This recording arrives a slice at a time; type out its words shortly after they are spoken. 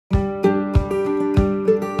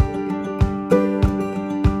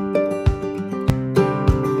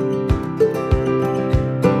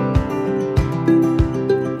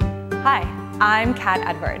I'm Kat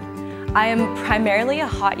Edward. I am primarily a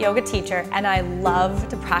hot yoga teacher and I love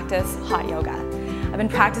to practice hot yoga. I've been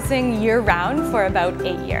practicing year-round for about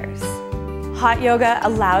 8 years. Hot yoga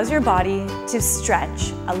allows your body to stretch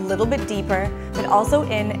a little bit deeper, but also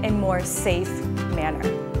in a more safe manner.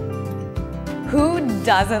 Who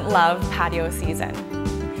doesn't love patio season?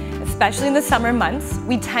 Especially in the summer months,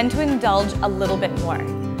 we tend to indulge a little bit more.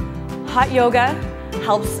 Hot yoga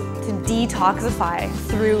helps to detoxify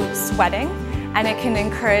through sweating, and it can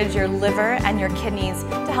encourage your liver and your kidneys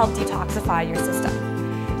to help detoxify your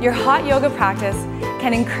system. Your hot yoga practice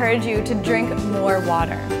can encourage you to drink more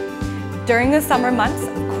water. During the summer months,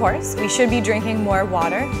 of course, we should be drinking more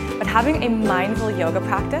water, but having a mindful yoga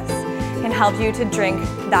practice can help you to drink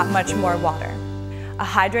that much more water. A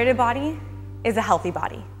hydrated body is a healthy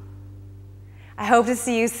body. I hope to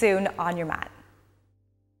see you soon on your mat.